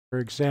For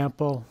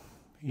example,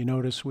 you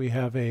notice we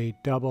have a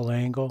double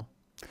angle.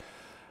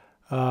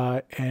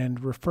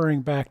 And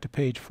referring back to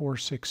page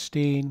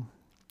 416,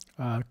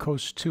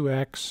 cos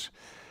 2x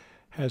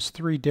has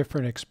three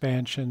different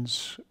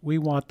expansions. We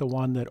want the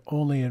one that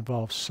only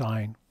involves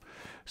sine.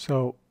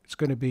 So it's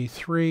going to be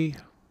 3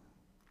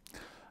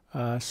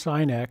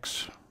 sine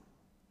x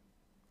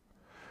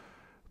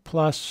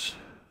plus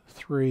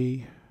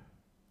 3,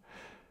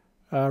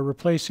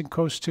 replacing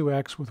cos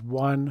 2x with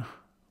 1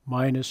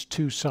 minus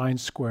 2 sine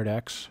squared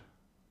x.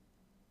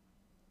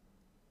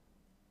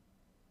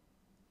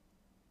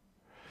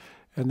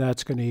 And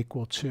that's going to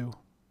equal 2.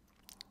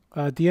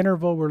 The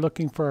interval we're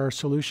looking for our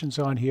solutions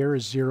on here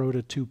is 0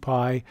 to 2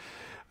 pi.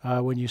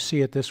 When you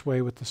see it this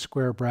way with the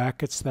square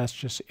brackets, that's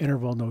just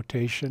interval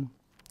notation.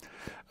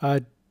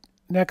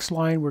 Next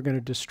line, we're going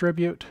to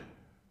distribute.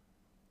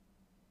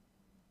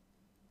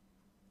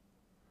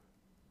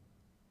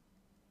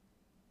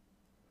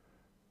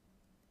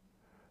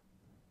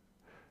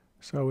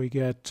 So we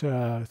get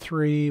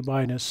 3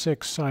 minus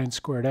 6 sine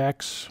squared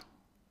x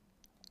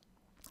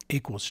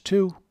equals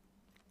 2.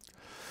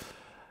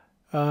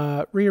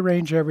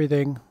 Rearrange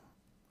everything.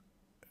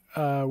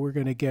 We're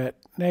going to get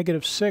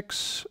negative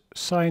 6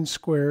 sine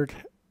squared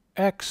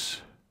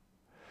x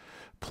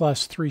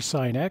plus 3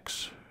 sine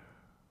x.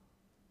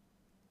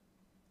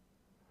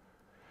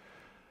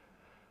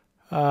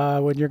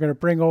 When you're going to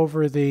bring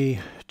over the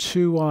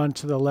 2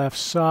 onto the left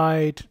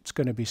side, it's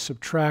going to be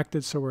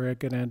subtracted, so we're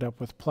going to end up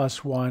with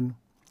plus 1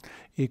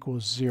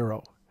 equals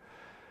 0.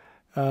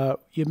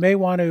 You may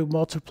want to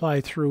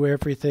multiply through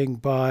everything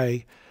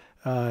by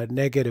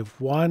negative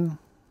 1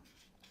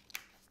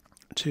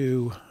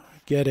 to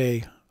get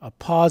a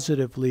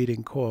positive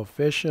leading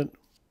coefficient,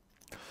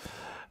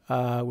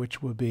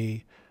 which would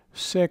be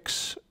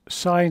 6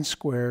 sine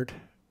squared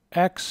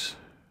x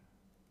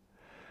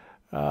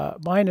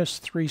minus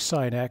 3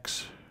 sine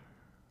x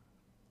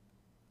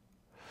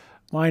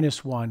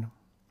minus 1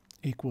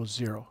 equals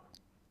 0.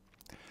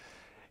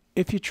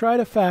 If you try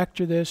to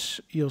factor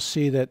this, you'll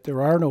see that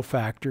there are no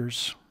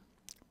factors,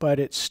 but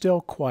it's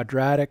still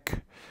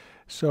quadratic.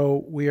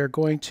 So we are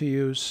going to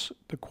use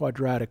the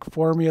quadratic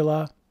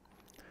formula.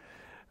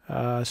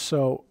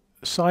 So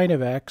sine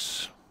of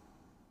x,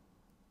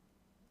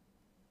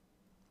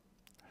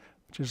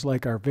 which is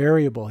like our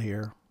variable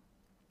here,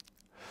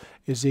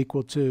 is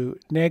equal to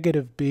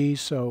negative b,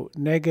 so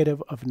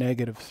negative of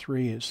negative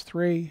 3 is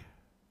 3,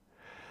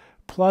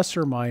 plus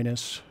or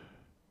minus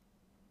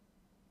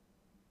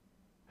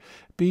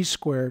b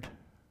squared,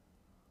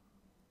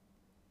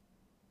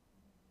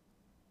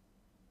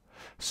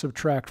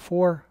 subtract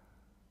 4,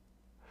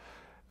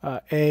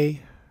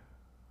 a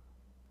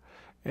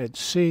and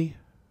c,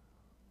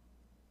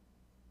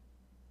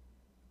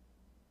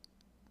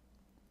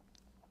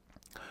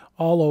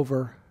 all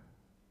over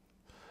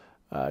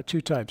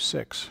 2 times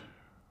 6.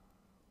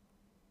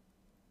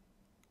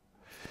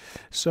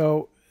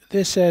 So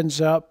this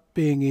ends up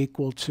being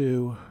equal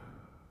to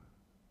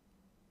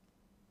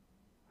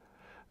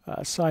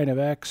sine of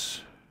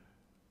x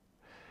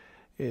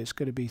is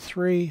going to be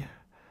 3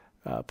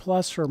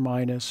 plus or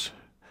minus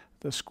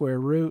the square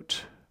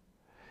root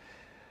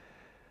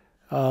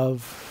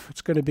of,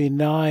 it's going to be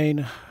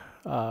 9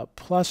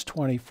 plus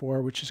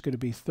 24, which is going to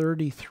be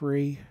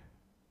 33,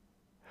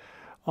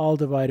 all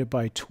divided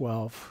by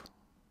 12.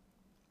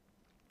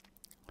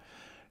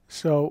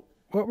 So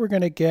what we're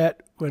going to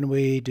get when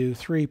we do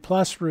 3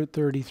 plus root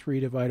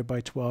 33 divided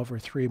by 12, or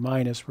 3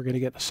 minus, we're going to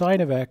get the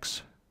sine of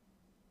x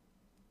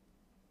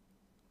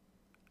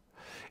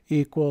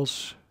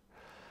equals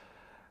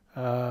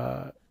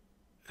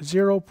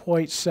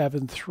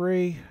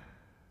 0.73,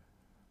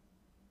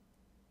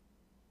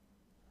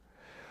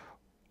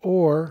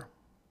 or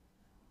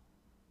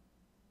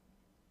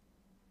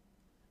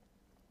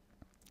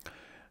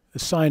the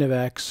sine of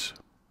x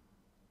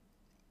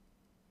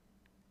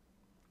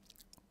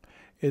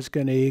is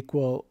going to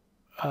equal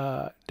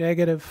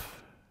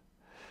negative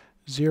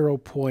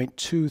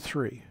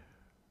 0.23.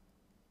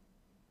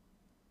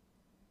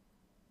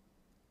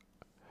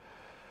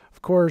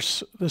 Of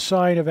course, the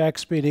sine of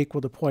x being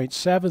equal to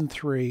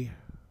 0.73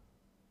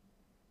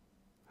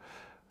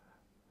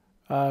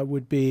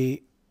 would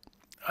be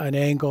an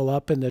angle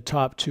up in the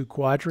top 2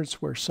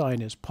 quadrants where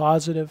sine is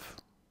positive.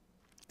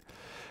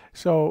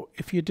 So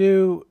if you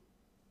do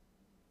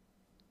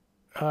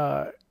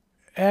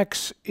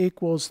x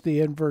equals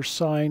the inverse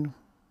sine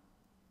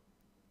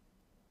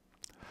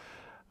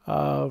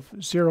of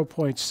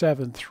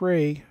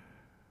 0.73,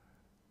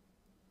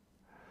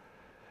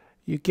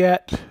 you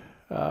get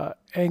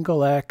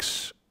angle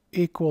x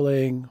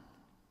equaling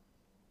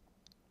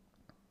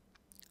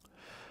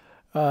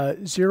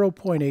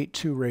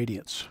 0.82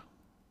 radians,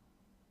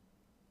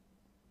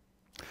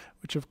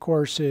 which of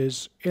course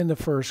is in the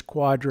first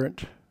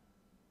quadrant,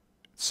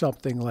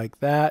 something like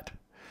that.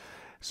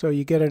 So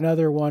you get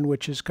another one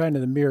which is kind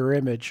of the mirror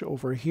image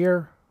over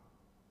here.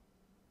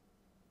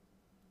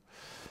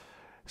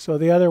 So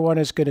the other one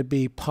is going to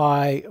be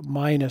pi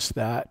minus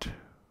that.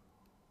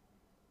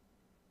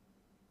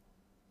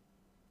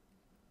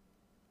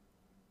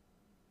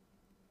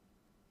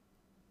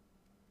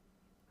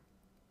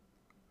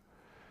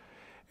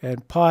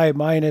 And pi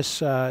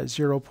minus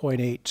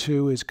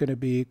 0.82 is going to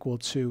be equal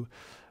to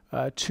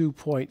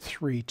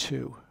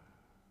 2.32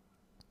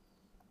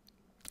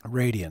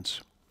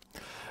 radians.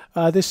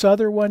 This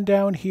other one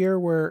down here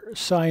where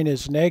sine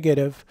is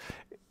negative,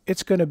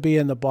 it's going to be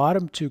in the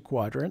bottom two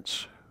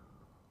quadrants.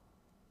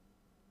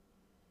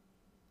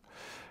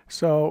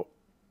 So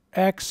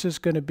x is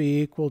going to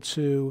be equal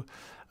to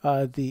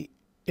the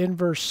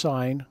inverse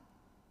sine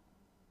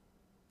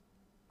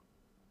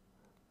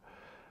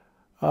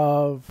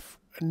of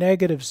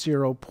negative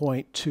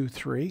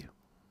 0.23,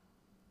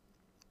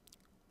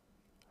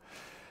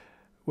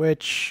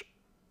 which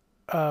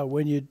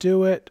when you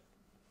do it,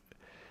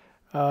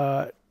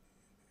 you're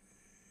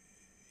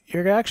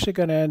actually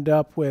going to end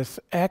up with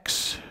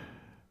x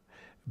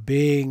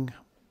being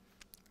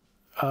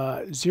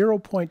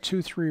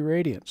 0.23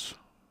 radians.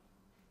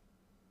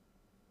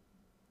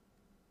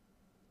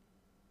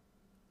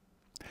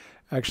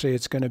 Actually,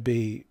 it's going to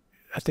be,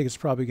 I think it's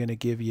probably going to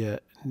give you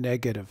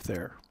negative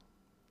there.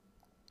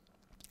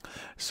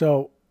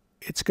 So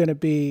it's going to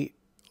be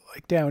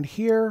like down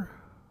here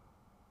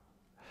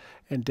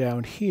and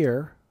down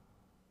here.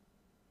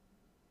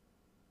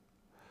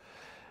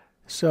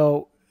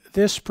 So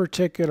this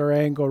particular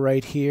angle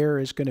right here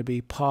is going to be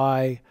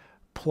pi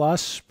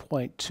plus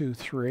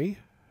 0.23.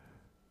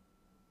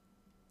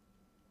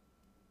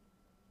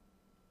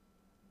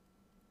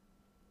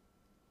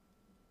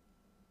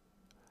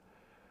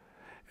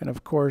 And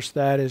of course,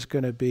 that is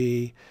going to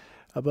be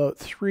about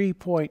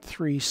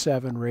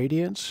 3.37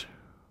 radians.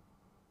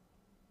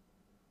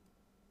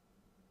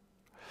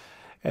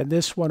 And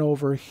this one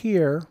over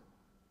here,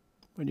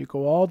 when you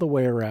go all the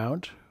way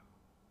around,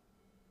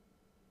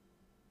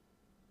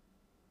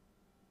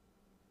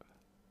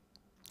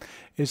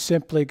 is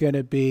simply going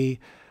to be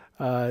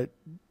 0.23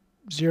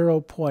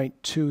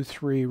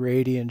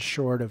 radians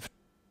short of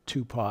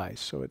 2 pi.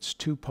 So it's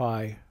 2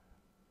 pi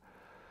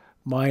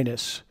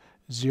minus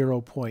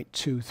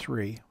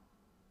 0.23.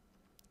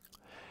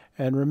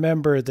 And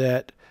remember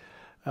that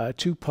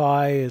 2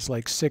 pi is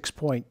like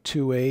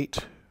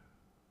 6.28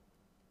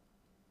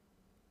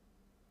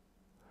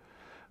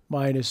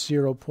 minus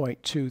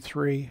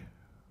 0.23,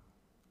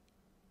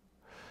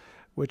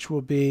 which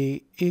will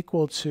be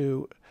equal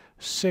to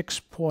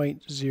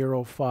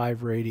 6.05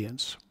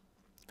 radians.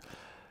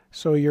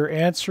 So your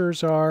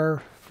answers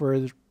are,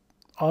 for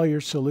all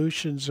your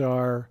solutions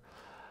are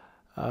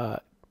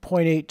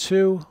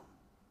 0.82,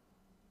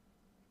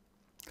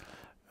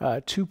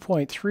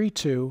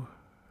 2.32,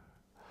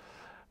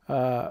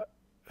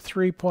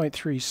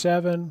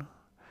 3.37,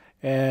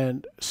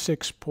 and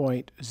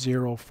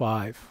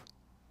 6.05.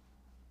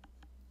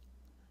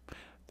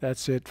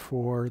 That's it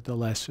for the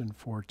lesson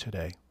for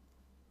today.